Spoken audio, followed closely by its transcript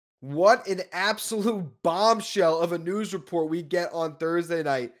What an absolute bombshell of a news report we get on Thursday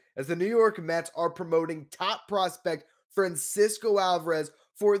night as the New York Mets are promoting top prospect Francisco Alvarez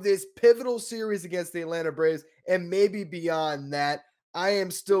for this pivotal series against the Atlanta Braves and maybe beyond that. I am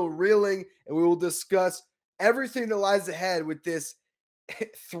still reeling, and we will discuss everything that lies ahead with this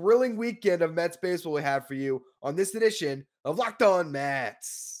thrilling weekend of Mets baseball we have for you on this edition of Locked On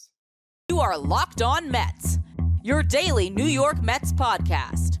Mets. You are Locked On Mets, your daily New York Mets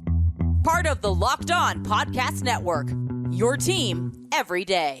podcast. Part of the Locked On Podcast Network, your team every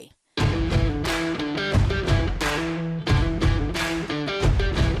day.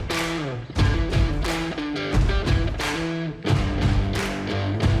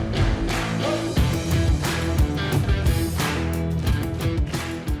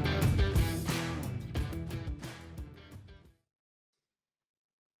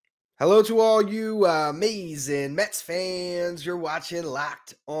 Hello to all you amazing Mets fans. You're watching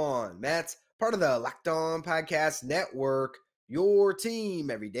Locked On Mets, part of the Locked On Podcast Network, your team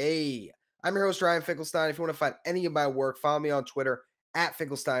every day. I'm your host, Ryan Finkelstein. If you want to find any of my work, follow me on Twitter at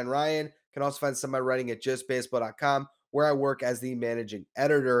FinkelsteinRyan. You can also find some of my writing at justbaseball.com, where I work as the managing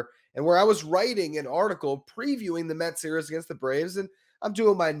editor and where I was writing an article previewing the Mets series against the Braves. And I'm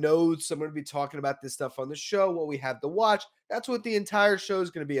doing my notes. I'm going to be talking about this stuff on the show, what we have to watch. That's what the entire show is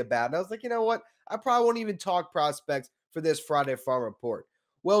going to be about. And I was like, you know what? I probably won't even talk prospects for this Friday Farm Report.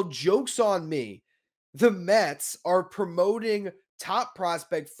 Well, joke's on me. The Mets are promoting top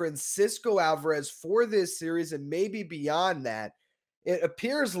prospect Francisco Alvarez for this series and maybe beyond that. It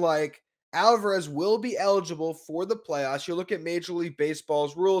appears like Alvarez will be eligible for the playoffs. You look at Major League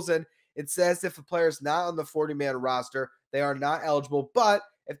Baseball's rules, and it says if a player is not on the 40-man roster, they are not eligible. But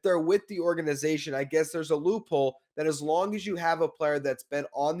if they're with the organization, I guess there's a loophole that as long as you have a player that's been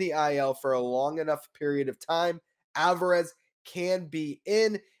on the IL for a long enough period of time, Alvarez can be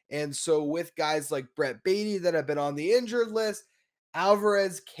in. And so with guys like Brett Beatty that have been on the injured list,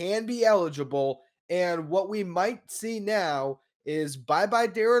 Alvarez can be eligible. And what we might see now is bye-bye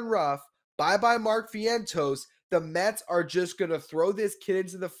Darren Ruff, bye-bye Mark Vientos. The Mets are just going to throw this kid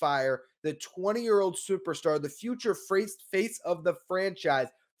into the fire. The 20-year-old superstar, the future face of the franchise,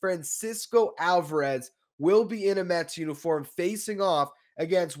 Francisco Alvarez, will be in a Mets uniform facing off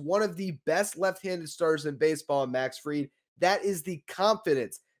against one of the best left-handed starters in baseball, Max Fried. That is the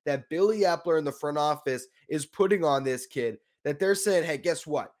confidence that Billy Epler in the front office is putting on this kid, that they're saying, hey, guess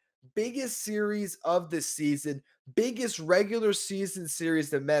what? Biggest series of the season, biggest regular season series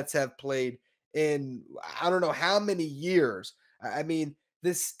the Mets have played in I don't know how many years. I mean,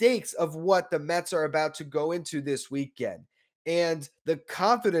 the stakes of what the Mets are about to go into this weekend and the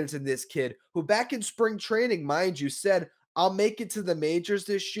confidence in this kid who back in spring training, mind you, said, I'll make it to the majors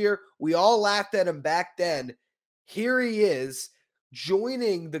this year. We all laughed at him back then. Here he is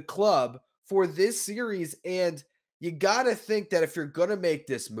joining the club for this series. And you got to think that if you're going to make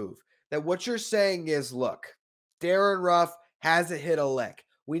this move, that what you're saying is, look, Darren Ruff hasn't hit a lick.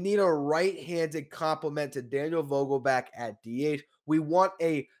 We need a right-handed complement to Daniel Vogelback at DH. We want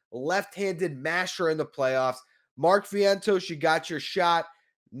a left-handed masher in the playoffs. Mark Vientos, you got your shot.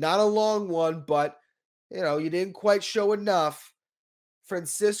 Not a long one, but, you didn't quite show enough.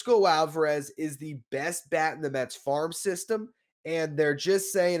 Francisco Alvarez is the best bat in the Mets farm system, and they're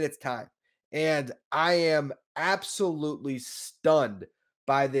just saying it's time. And I am absolutely stunned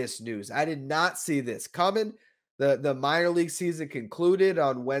by this news. I did not see this coming. The minor league season concluded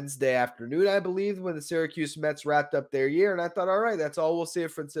on Wednesday afternoon, I believe, when the Syracuse Mets wrapped up their year. And I thought, all right, that's all we'll see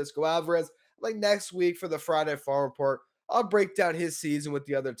of Francisco Alvarez. Like next week for the Friday Farm Report, I'll break down his season with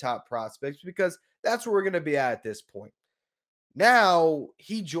the other top prospects because that's where we're going to be at this point. Now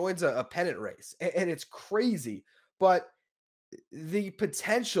he joins a pennant race, and it's crazy. But the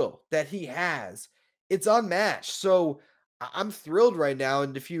potential that he has, it's unmatched. So I'm thrilled right now.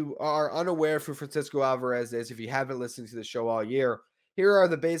 And if you are unaware of who Francisco Alvarez is, if you haven't listened to the show all year, here are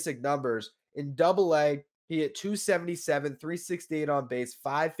the basic numbers. In AA, he hit 277, 368 on base,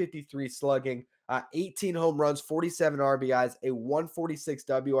 553 slugging, 18 home runs, 47 RBIs, a 146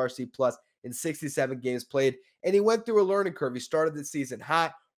 WRC plus in 67 games played. And he went through a learning curve. He started the season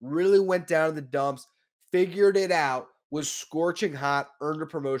hot, really went down in the dumps, figured it out, was scorching hot, earned a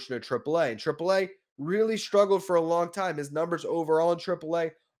promotion to AAA. And AAA really struggled for a long time. His numbers overall in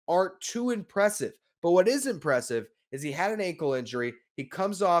AAA aren't too impressive. But what is impressive is he had an ankle injury. He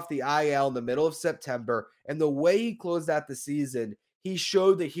comes off the IL in the middle of September. And the way he closed out the season, he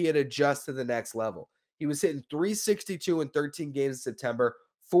showed that he had adjusted to the next level. He was hitting 362 in 13 games in September,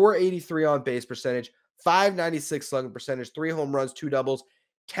 483 on base percentage, 596 slugging percentage, 3 home runs, 2 doubles,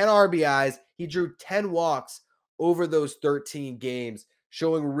 10 RBIs. He drew 10 walks over those 13 games.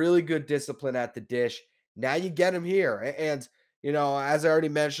 showing really good discipline at the dish. Now you get him here. And, as I already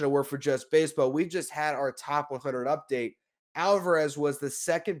mentioned, I work for Just Baseball. We just had our top 100 update. Alvarez was the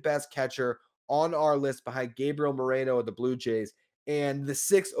second best catcher on our list behind Gabriel Moreno of the Blue Jays and the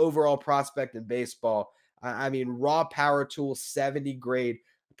sixth overall prospect in baseball. I mean, raw power tool, 70 grade.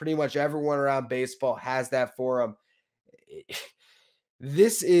 Pretty much everyone around baseball has that for him.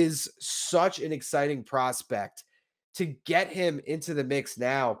 This is such an exciting prospect to get him into the mix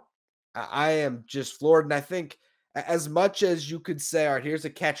now. I am just floored. And I think as much as you could say, all right, here's a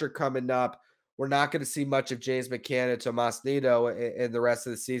catcher coming up, we're not going to see much of James McCann and Tomas Nido in the rest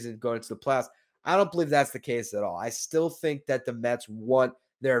of the season going into the playoffs. I don't believe that's the case at all. I still think that the Mets want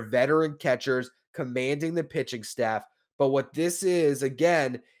their veteran catchers commanding the pitching staff. But what this is,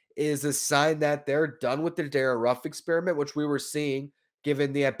 again, is a sign that they're done with the Darren Ruff experiment, which we were seeing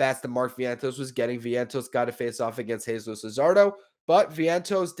given the at-bats that Mark Vientos was getting. Vientos got to face off against Jesus Luzardo, but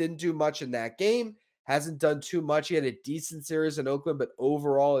Vientos didn't do much in that game. Hasn't done too much. He had a decent series in Oakland, but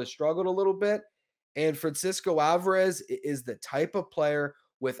overall has struggled a little bit. And Francisco Alvarez is the type of player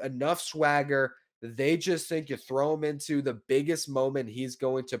with enough swagger. They just think you throw him into the biggest moment he's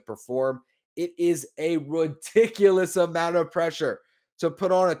going to perform. It is a ridiculous amount of pressure to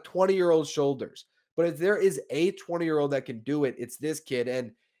put on a 20-year-old's shoulders. But if there is a 20-year-old that can do it, it's this kid.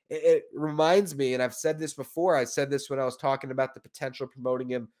 And it reminds me, and I've said this before, I said this when I was talking about the potential of promoting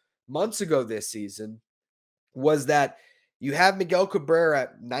him months ago this season, was that you have Miguel Cabrera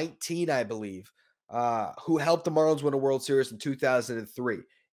at 19, I believe, who helped the Marlins win a World Series in 2003.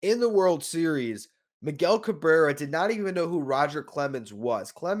 In the World Series, Miguel Cabrera did not even know who Roger Clemens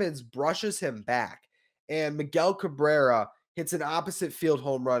was. Clemens brushes him back, and Miguel Cabrera hits an opposite field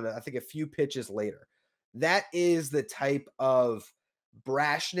home run, I think a few pitches later. That is the type of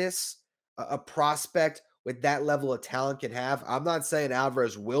brashness a prospect with that level of talent can have. I'm not saying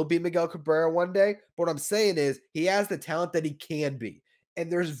Alvarez will be Miguel Cabrera one day, but what I'm saying is he has the talent that he can be.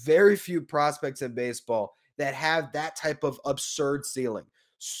 And there's very few prospects in baseball that have that type of absurd ceiling.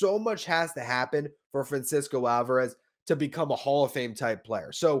 So much has to happen for Francisco Alvarez to become a Hall of Fame type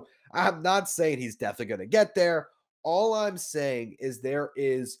player. So I'm not saying he's definitely going to get there. All I'm saying is there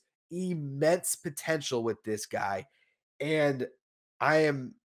is immense potential with this guy. And I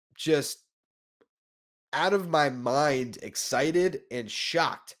am just out of my mind excited and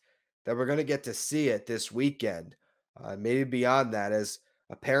shocked that we're going to get to see it this weekend. Maybe beyond that, as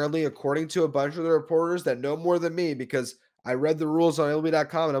apparently, according to a bunch of the reporters that know more than me, because I read the rules on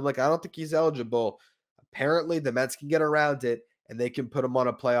MLB.com and I'm like, I don't think he's eligible. Apparently, the Mets can get around it and they can put him on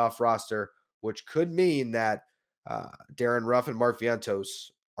a playoff roster, which could mean that Darren Ruff and Mark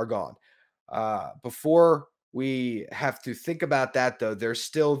Vientos are gone. Before we have to think about that, though, there's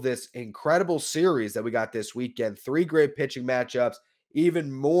still this incredible series that we got this weekend. 3 great pitching matchups,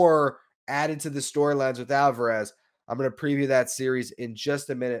 even more added to the storylines with Alvarez. I'm going to preview that series in just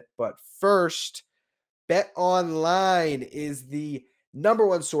a minute. But first, BetOnline is the number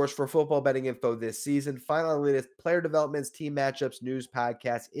one source for football betting info this season. Find our latest player developments, team matchups, news,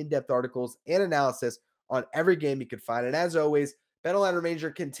 podcasts, in-depth articles, and analysis on every game you can find. And as always, BetOnline remains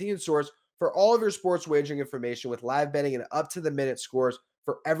your continued source for all of your sports wagering information with live betting and up-to-the-minute scores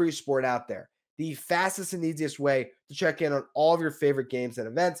for every sport out there. The fastest and easiest way to check in on all of your favorite games and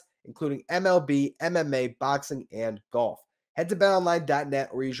events, including MLB, MMA, boxing, and golf. Head to betonline.net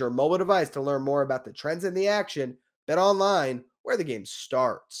or use your mobile device to learn more about the trends in the action. BetOnline, where the game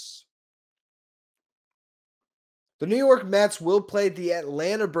starts. The New York Mets will play the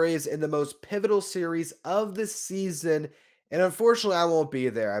Atlanta Braves in the most pivotal series of the season. And unfortunately, I won't be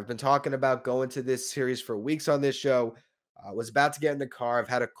there. I've been talking about going to this series for weeks on this show. I was about to get in the car. I've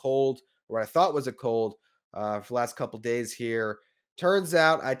had a cold, or what I thought was a cold, for the last couple days here. Turns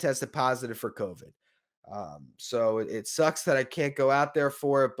out I tested positive for COVID. So it sucks that I can't go out there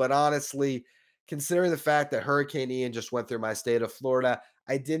for it. But honestly, considering the fact that Hurricane Ian just went through my state of Florida,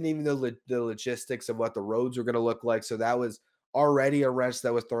 I didn't even know the logistics of what the roads were going to look like. So that was already a wrench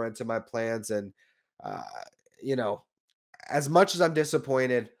that was thrown into my plans. And, you know, as much as I'm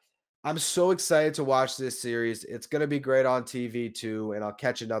disappointed, I'm so excited to watch this series. It's going to be great on TV too, and I'll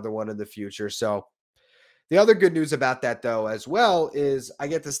catch another one in the future. So the other good news about that, though, as well, is I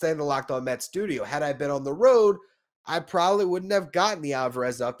get to stay in the Locked On Mets studio. Had I been on the road, I probably wouldn't have gotten the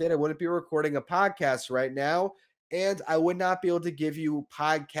Alvarez update. I wouldn't be recording a podcast right now, and I would not be able to give you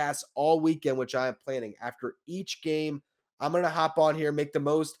podcasts all weekend, which I am planning. After each game, I'm going to hop on here, make the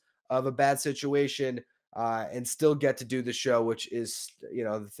most of a bad situation, and still get to do the show, which is,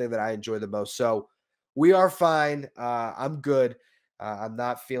 the thing that I enjoy the most. So we are fine. I'm good. I'm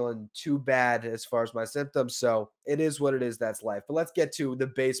not feeling too bad as far as my symptoms. So it is what it is. That's life. But let's get to the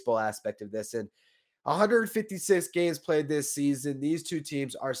baseball aspect of this. And 156 games played this season. These two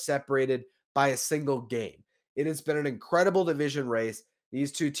teams are separated by a single game. It has been an incredible division race.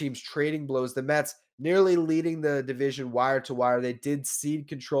 These two teams trading blows. The Mets nearly leading the division wire to wire. They did cede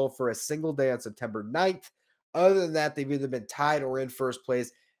control for a single day on September 9th. Other than that, they've either been tied or in first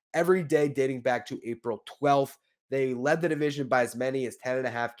place every day dating back to April 12th. They led the division by as many as 10 and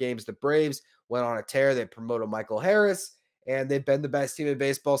a half games. The Braves went on a tear. They promoted Michael Harris, and they've been the best team in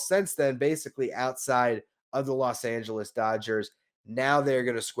baseball since then, basically outside of the Los Angeles Dodgers. Now they're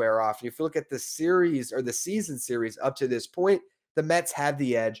going to square off. And if you look at the series or the season series up to this point, the Mets have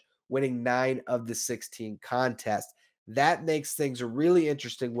the edge, winning 9 of the 16 contests. That makes things really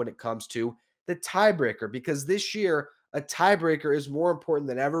interesting when it comes to the tiebreaker, because this year, a tiebreaker is more important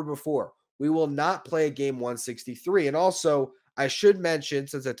than ever before. We will not play a game 163. And also, I should mention,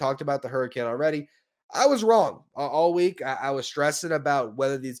 since I talked about the Hurricane already, I was wrong all week. I was stressing about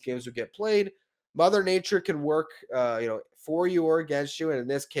whether these games would get played. Mother Nature can work, for you or against you. And in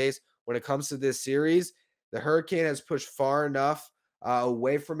this case, when it comes to this series, the Hurricane has pushed far enough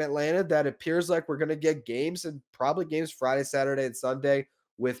away from Atlanta that it appears like we're going to get games, and probably games Friday, Saturday, and Sunday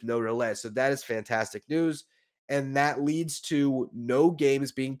with no delay. So that is fantastic news. And that leads to no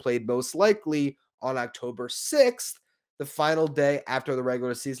games being played most likely on October 6th, the final day after the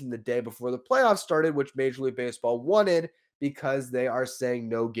regular season, the day before the playoffs started, which Major League Baseball wanted because they are saying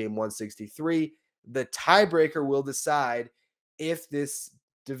no game 163. The tiebreaker will decide if this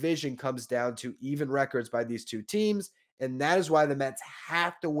division comes down to even records by these two teams. And that is why the Mets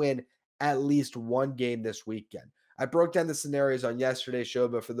have to win at least one game this weekend. I broke down the scenarios on yesterday's show,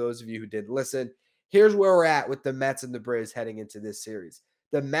 but for those of you who didn't listen, here's where we're at with the Mets and the Braves heading into this series.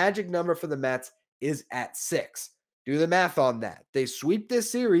 The magic number for the Mets is at 6. Do the math on that. They sweep this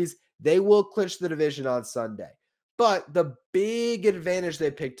series, they will clinch the division on Sunday. But the big advantage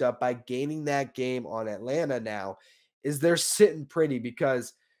they picked up by gaining that game on Atlanta now is they're sitting pretty,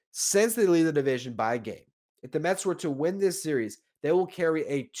 because since they lead the division by a game, if the Mets were to win this series, they will carry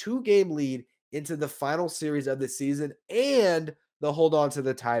a 2-game lead into the final series of the season, and they'll hold on to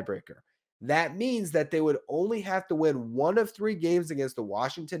the tiebreaker. That means that they would only have to win 1 of 3 games against the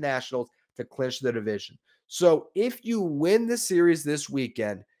Washington Nationals to clinch the division. So if you win the series this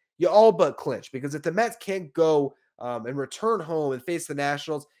weekend, you all but clinch, because if the Mets can't go and return home and face the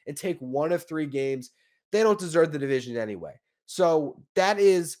Nationals and take 1 of 3 games, they don't deserve the division anyway. So that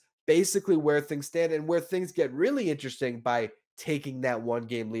is basically where things stand, and where things get really interesting by taking that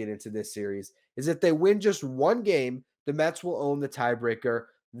 1-game lead into this series is if they win just 1 game, the Mets will own the tiebreaker.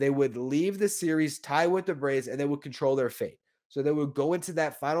 They would leave the series tie with the Braves, and they would control their fate. So they would go into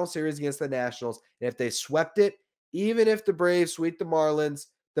that final series against the Nationals, and if they swept it, even if the Braves sweep the Marlins,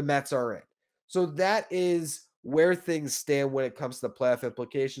 the Mets are in. So that is where things stand when it comes to the playoff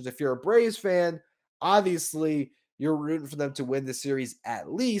implications. If you're a Braves fan, obviously you're rooting for them to win the series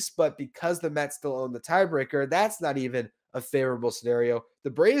at least, but because the Mets still own the tiebreaker, that's not even a favorable scenario. The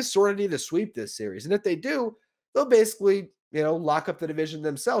Braves sort of need to sweep this series, and if they do, they'll basically, lock up the division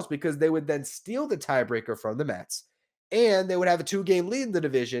themselves, because they would then steal the tiebreaker from the Mets, and they would have a 2-game lead in the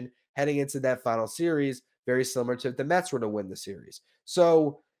division heading into that final series, very similar to if the Mets were to win the series.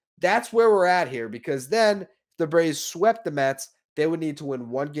 So that's where we're at here, because then if the Braves swept the Mets, they would need to win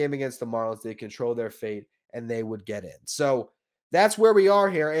 1 game against the Marlins. They control their fate, and they would get in. So that's where we are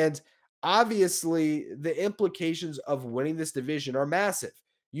here. And obviously, the implications of winning this division are massive.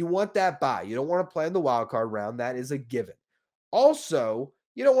 You want that bye. You don't want to play in the wild card round. That is a given. Also,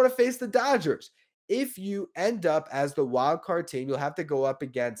 you don't want to face the Dodgers. If you end up as the wild card team, you'll have to go up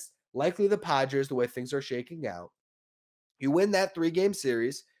against likely the Padres, the way things are shaking out. You win that 3-game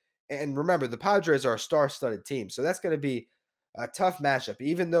series. And remember, the Padres are a star-studded team. So that's going to be a tough matchup.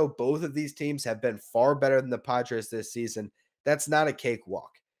 Even though both of these teams have been far better than the Padres this season, that's not a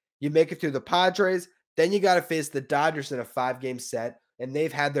cakewalk. You make it through the Padres, then you got to face the Dodgers in a 5-game set, and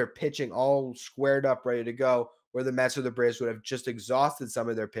they've had their pitching all squared up, ready to go, where the Mets or the Braves would have just exhausted some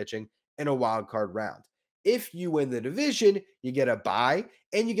of their pitching in a wild card round. If you win the division, you get a bye,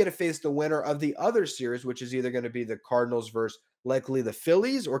 and you get to face the winner of the other series, which is either going to be the Cardinals versus likely the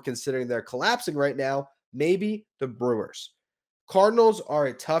Phillies, or, considering they're collapsing right now, maybe the Brewers. Cardinals are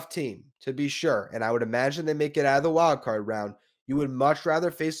a tough team, to be sure, and I would imagine they make it out of the wild card round. You would much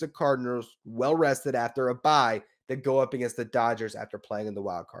rather face the Cardinals well rested after a bye than go up against the Dodgers after playing in the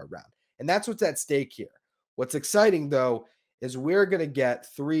wild card round. And that's what's at stake here. What's exciting, though, is we're going to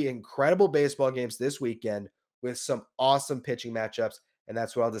get 3 incredible baseball games this weekend with some awesome pitching matchups, and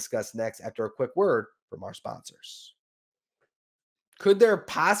that's what I'll discuss next after a quick word from our sponsors. Could there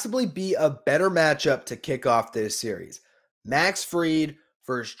possibly be a better matchup to kick off this series? Max Fried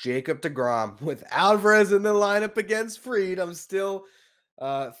versus Jacob deGrom with Alvarez in the lineup against Fried. I'm still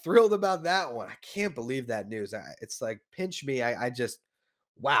thrilled about that one. I can't believe that news. It's like pinch me. I just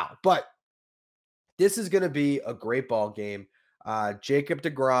wow. But this is going to be a great ball game. Jacob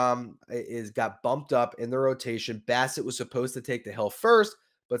deGrom is got bumped up in the rotation. Bassett was supposed to take the hill first,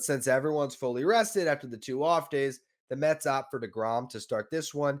 but since everyone's fully rested after the 2 off days, the Mets opt for deGrom to start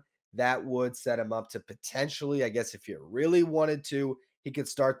this one. That would set him up to potentially, I guess, if you really wanted to, he could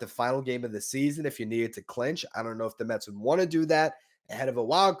start the final game of the season if you needed to clinch. I don't know if the Mets would want to do that ahead of a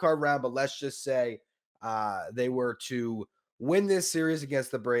wild card round, but let's just say they were to win this series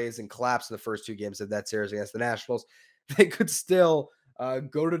against the Braves and collapse in the first 2 games of that series against the Nationals, they could still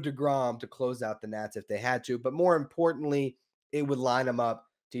go to deGrom to close out the Nats if they had to. But more importantly, it would line them up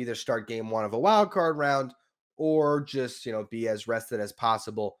to either start game 1 of a wild card round or just, be as rested as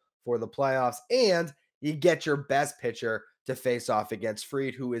possible for the playoffs. And you get your best pitcher to face off against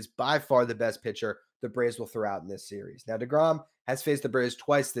Fried, who is by far the best pitcher the Braves will throw out in this series. Now, deGrom has faced the Braves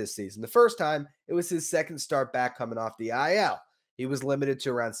twice this season. The first time, it was his second start back coming off the IL. He was limited to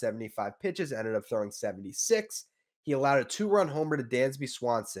around 75 pitches, ended up throwing 76. He allowed a 2-run homer to Dansby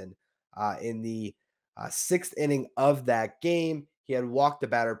Swanson in the 6th inning of that game. He had walked the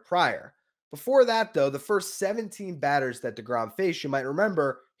batter prior. Before that, though, the first 17 batters that deGrom faced, you might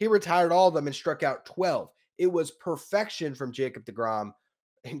remember, he retired all of them and struck out 12. It was perfection from Jacob deGrom.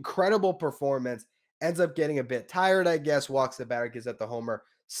 Incredible performance. Ends up getting a bit tired, I guess. Walks the batter, gives up the homer.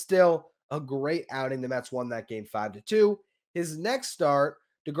 Still a great outing. The Mets won that game 5-2. His next start,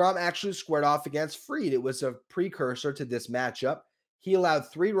 deGrom actually squared off against Fried. It was a precursor to this matchup. He allowed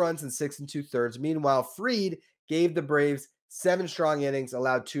 3 runs in 6 2/3. Meanwhile, Fried gave the Braves 7 strong innings,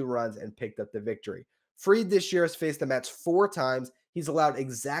 allowed 2 runs, and picked up the victory. Fried this year has faced the Mets 4 times. He's allowed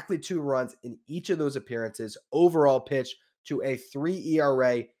exactly 2 runs in each of those appearances. Overall pitch to a 3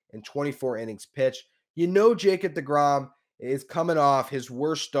 ERA in 24 innings pitched. Jacob deGrom is coming off his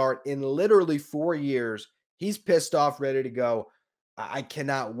worst start in literally 4 years. He's pissed off, ready to go. I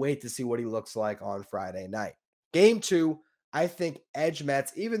cannot wait to see what he looks like on Friday night. Game 2, I think edge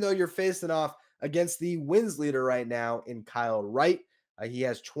Mets, even though you're facing off against the wins leader right now in Kyle Wright. He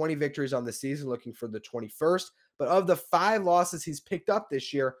has 20 victories on the season, looking for the 21st. But of the 5 losses he's picked up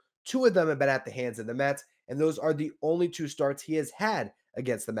this year, 2 of them have been at the hands of the Mets, and those are the only 2 starts he has had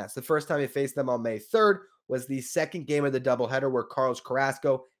against the Mets. The first time he faced them on May 3rd was the second game of the doubleheader where Carlos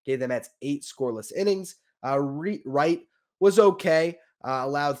Carrasco gave the Mets 8 scoreless innings. Wright was okay,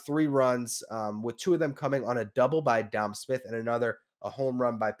 allowed 3 runs, with 2 of them coming on a double by Dom Smith and another a home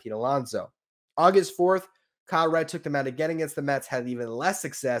run by Pete Alonso. August 4th, Kyle Wright took them out again against the Mets, had even less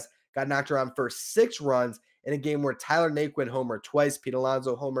success, got knocked around for 6 runs in a game where Tyler Naquin homered twice, Pete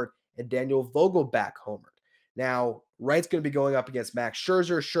Alonso homered, and Daniel Vogelbach homered. Now, Wright's going to be going up against Max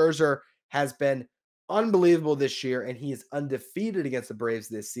Scherzer. Scherzer has been unbelievable this year, and he is undefeated against the Braves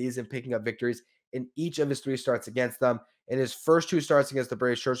this season, picking up victories in each of his 3 starts against them. In his first 2 starts against the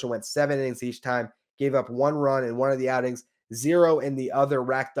Braves, Scherzer went 7 innings each time, gave up 1 run in one of the outings, 0 in the other,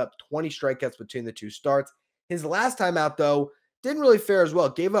 racked up 20 strikeouts between the 2 starts. His last time out, though, didn't really fare as well.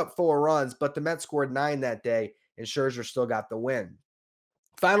 Gave up 4 runs, but the Mets scored 9 that day, and Scherzer still got the win.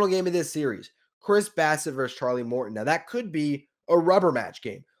 Final game of this series, Chris Bassett versus Charlie Morton. Now, that could be a rubber match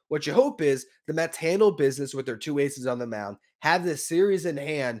game. What you hope is the Mets handle business with their 2 aces on the mound, have this series in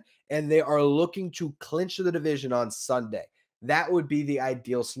hand, and they are looking to clinch the division on Sunday. That would be the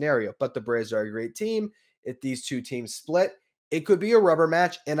ideal scenario. But the Braves are a great team. If these 2 teams split, it could be a rubber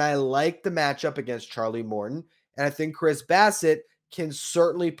match, and I like the matchup against Charlie Morton. And I think Chris Bassett can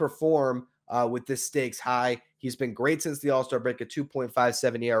certainly perform with the stakes high. He's been great since the All-Star break, a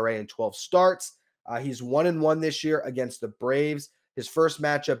 2.57 ERA in 12 starts. He's 1-1 this year against the Braves. His first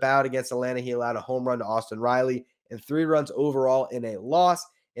matchup out against Atlanta, he allowed a home run to Austin Riley and 3 runs overall in a loss.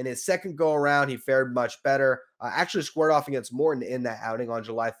 In his second go-around, he fared much better. Actually squared off against Morton in that outing on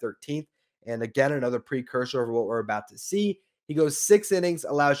July 13th. And again, another precursor of what we're about to see. He goes 6 innings,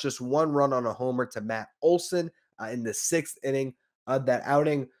 allows just 1 run on a homer to Matt Olson in the 6th inning of that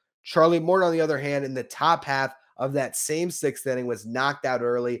outing. Charlie Morton, on the other hand, in the top half of that same 6th inning, was knocked out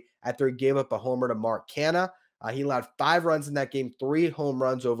early after he gave up a homer to Mark Canha. He allowed 5 runs in that game, 3 home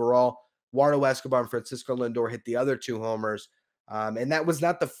runs overall. Eduardo Escobar and Francisco Lindor hit the other 2 homers. And that was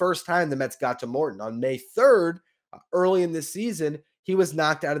not the first time the Mets got to Morton. On May 3rd, early in the season, he was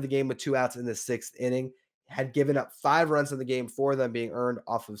knocked out of the game with 2 outs in the 6th inning, had given up 5 runs in the game, 4 of them being earned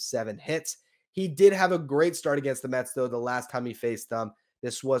off of 7 hits. He did have a great start against the Mets, though, the last time he faced them.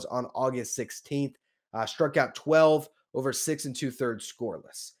 This was on August 16th. Struck out 12 over 6 2/3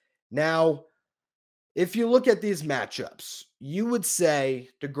 scoreless. Now, if you look at these matchups, you would say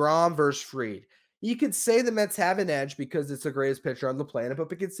DeGrom versus Fried. You could say the Mets have an edge because it's the greatest pitcher on the planet,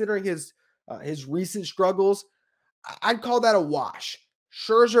 but considering his recent struggles, I'd call that a wash.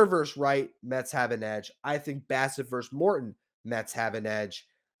 Scherzer versus Wright, Mets have an edge. I think Bassett versus Morton, Mets have an edge.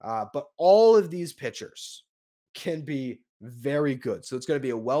 But all of these pitchers can be very good. So it's going to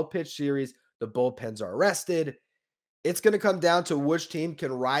be a well-pitched series. The bullpens are rested. It's going to come down to which team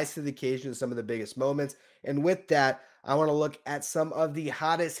can rise to the occasion in some of the biggest moments. And with that, I want to look at some of the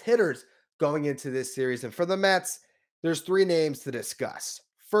hottest hitters going into this series. And for the Mets, there's three names to discuss.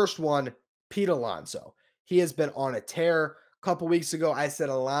 First one, Pete Alonso. He has been on a tear. A couple weeks ago, I said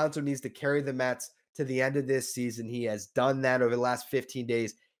Alonso needs to carry the Mets to the end of this season. He has done that over the last 15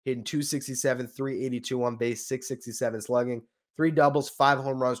 days, hitting 267, 382 on base, 667 slugging, 3 doubles, 5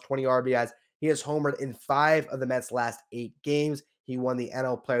 home runs, 20 RBIs. He has homered in 5 of the Mets' last 8 games. He won the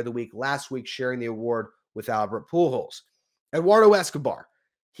NL Player of the Week last week, sharing the award with Albert Pujols. Eduardo Escobar,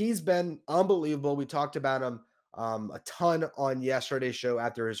 he's been unbelievable. We talked about him a ton on yesterday's show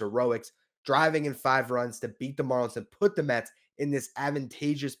after his heroics, driving in 5 runs to beat the Marlins and put the Mets in this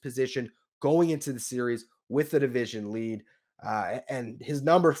advantageous position going into the series with the division lead. And his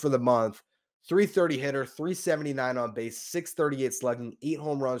number for the month, 330 hitter, 379 on base, 638 slugging, 8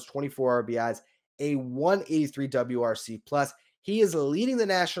 home runs, 24 RBIs, a 183 WRC plus. He is leading the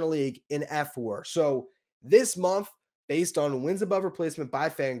National League in FWAR. So this month, based on wins above replacement by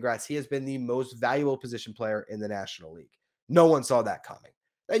Fangraphs, he has been the most valuable position player in the National League. No one saw that coming.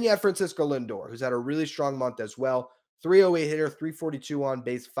 Then you have Francisco Lindor, who's had a really strong month as well. 308 hitter, 342 on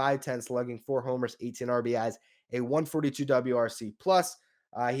base, 510 slugging, 4 homers, 18 RBIs, a 142 WRC plus.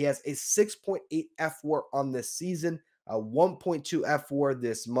 He has a 6.8 FWAR on this season, a 1.2 FWAR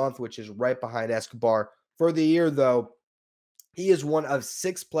this month, which is right behind Escobar. For the year, though, he is one of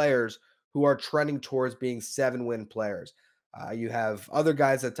 6 players who are trending towards being 7-win players. You have other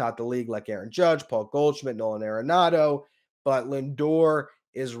guys that top the league like Aaron Judge, Paul Goldschmidt, Nolan Arenado, but Lindor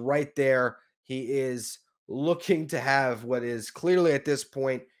is right there. He is looking to have what is clearly at this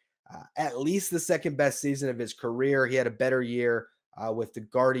point at least the second best season of his career. He had a better year with the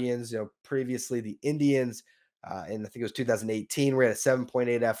Guardians, previously the Indians, and I think it was 2018. We had a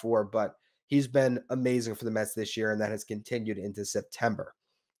 7.8 FWAR, but he's been amazing for the Mets this year, and that has continued into September.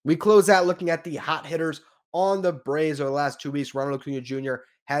 We close out looking at the hot hitters on the Braves over the last 2 weeks. Ronald Acuna Jr.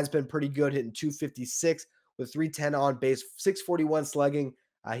 has been pretty good, hitting 256 with 310 on base, 641 slugging.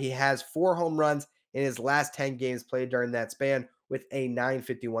 He has 4 home runs in his last 10 games played during that span with a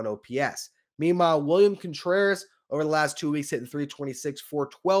 951 OPS. Meanwhile, William Contreras over the last 2 weeks hitting 326,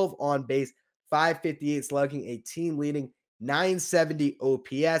 412 on base, 558 slugging, a team-leading 970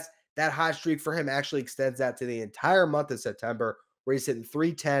 OPS. That hot streak for him actually extends out to the entire month of September, where he's hitting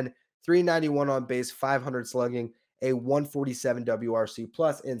 310, 391 on base, 500 slugging, a 147 WRC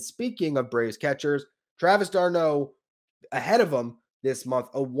plus. And speaking of Braves catchers, Travis d'Arnaud ahead of him this month,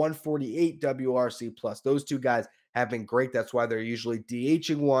 a 148 WRC plus. Those two guys have been great. That's why they're usually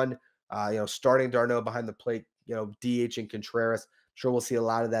DHing one, starting d'Arnaud behind the plate, DHing Contreras. I'm sure we'll see a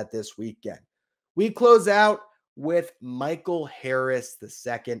lot of that this weekend. We close out with Michael Harris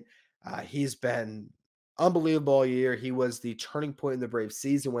II. He's been unbelievable all year. He was the turning point in the Braves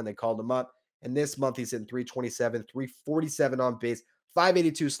season when they called him up. And this month he's in 327, 347 on base,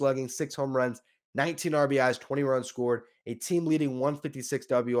 582 slugging, 6 home runs, 19 RBIs, 20 runs scored, a team-leading 156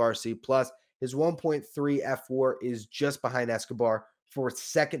 WRC plus. His 1.3 FWAR is just behind Escobar for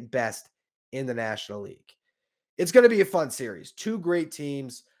second best in the National League. It's going to be a fun series. 2 great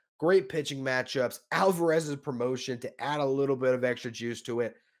teams, great pitching matchups. Alvarez's promotion to add a little bit of extra juice to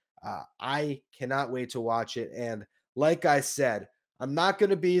it. I cannot wait to watch it. And like I said, I'm not going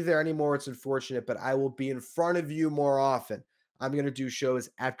to be there anymore. It's unfortunate, but I will be in front of you more often. I'm going to do shows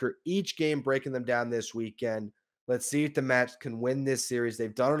after each game, breaking them down this weekend. Let's see if the Mets can win this series.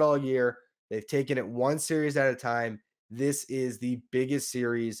 They've done it all year. They've taken it one series at a time. This is the biggest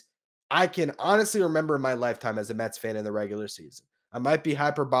series I can honestly remember in my lifetime as a Mets fan in the regular season. I might be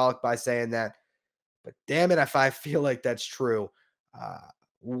hyperbolic by saying that, but damn it if I feel like that's true.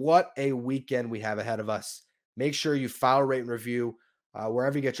 What a weekend we have ahead of us. Make sure you follow, rate, and review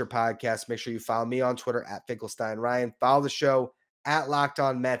wherever you get your podcasts. Make sure you follow me on Twitter at Finkelstein Ryan. Follow the show at Locked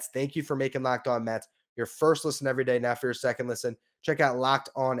On Mets. Thank you for making Locked On Mets your first listen every day. Now for your second listen, check out Locked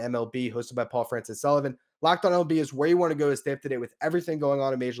On MLB, hosted by Paul Francis Sullivan. Locked On MLB is where you want to go to stay up to date with everything going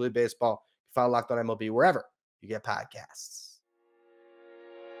on in Major League Baseball. Follow Locked On MLB wherever you get podcasts.